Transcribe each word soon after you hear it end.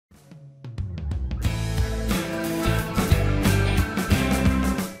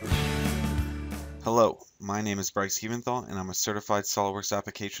Hello, my name is Bryce Heventhal and I'm a certified SOLIDWORKS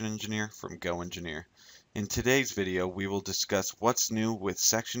application engineer from GoEngineer. In today's video, we will discuss what's new with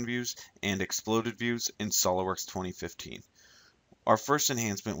section views and exploded views in SOLIDWORKS 2015. Our first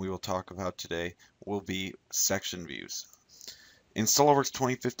enhancement we will talk about today will be section views. In SOLIDWORKS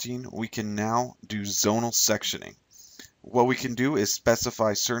 2015, we can now do zonal sectioning. What we can do is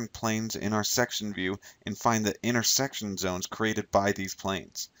specify certain planes in our section view and find the intersection zones created by these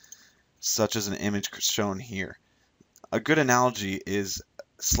planes, such as an image shown here. A good analogy is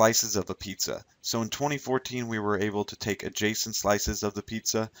slices of a pizza. So in 2014 we were able to take adjacent slices of the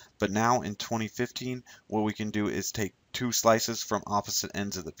pizza, but now in 2015 what we can do is take two slices from opposite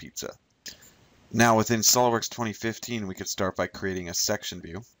ends of the pizza. Now within SOLIDWORKS 2015 we could start by creating a section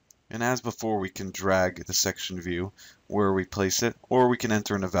view. And as before, we can drag the section view where we place it, or we can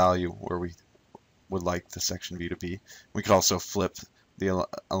enter in a value where we would like the section view to be. We could also flip the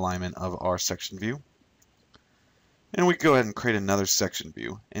alignment of our section view. And we go ahead and create another section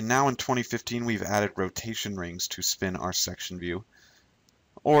view. And now in 2015 we've added rotation rings to spin our section view.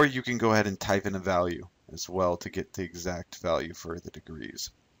 Or you can go ahead and type in a value as well to get the exact value for the degrees.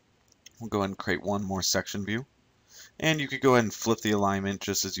 We'll go ahead and create one more section view. And you could go ahead and flip the alignment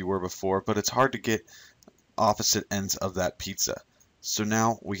just as you were before, but it's hard to get opposite ends of that pizza. So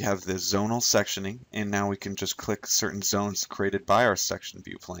now we have the zonal sectioning, and now we can just click certain zones created by our section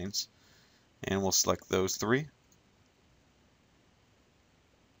view planes. And we'll select those three.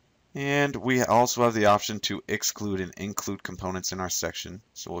 And we also have the option to exclude and include components in our section.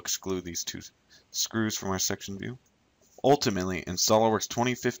 So we'll exclude these two screws from our section view. Ultimately, in SOLIDWORKS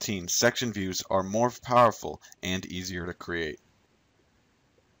 2015, section views are more powerful and easier to create.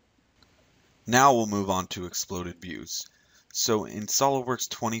 Now we'll move on to exploded views. So in SOLIDWORKS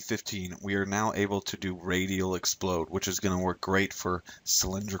 2015, we are now able to do radial explode, which is going to work great for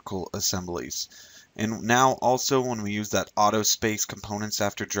cylindrical assemblies. And now also when we use that auto space components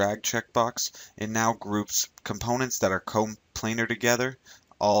after drag checkbox, it now groups components that are coplanar together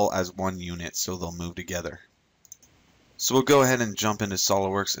all as one unit, so they'll move together. So we'll go ahead and jump into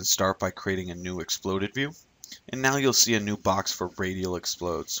SOLIDWORKS and start by creating a new exploded view. And now you'll see a new box for radial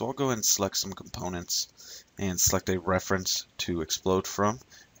explode. So I'll go ahead and select some components and select a reference to explode from,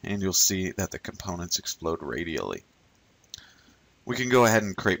 and you'll see that the components explode radially. We can go ahead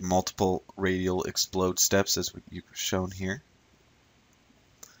and create multiple radial explode steps as you've shown here.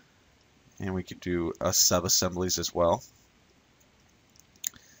 And we could do sub-assemblies as well.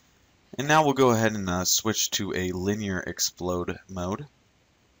 And now we'll go ahead and switch to a linear explode mode.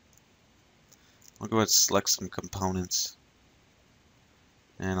 I'll go ahead and select some components,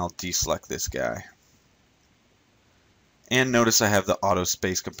 and I'll deselect this guy. And notice I have the auto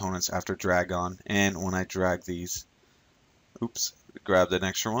space components after drag on, and when I drag these, grabbed an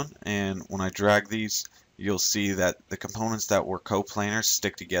extra one, and when I drag these, you'll see that the components that were coplanar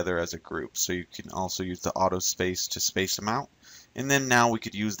stick together as a group. So you can also use the auto space to space them out. And then now we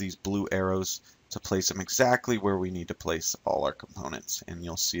could use these blue arrows to place them exactly where we need to place all our components, and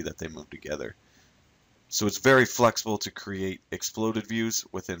you'll see that they move together. So it's very flexible to create exploded views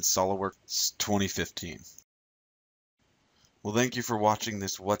within SOLIDWORKS 2015. Well, thank you for watching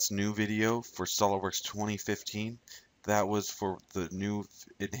this What's New video for SOLIDWORKS 2015. That was for the new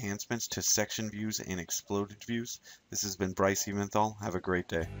enhancements to section views and exploded views. This has been Bryce Heventhal. Have a great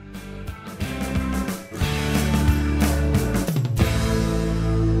day.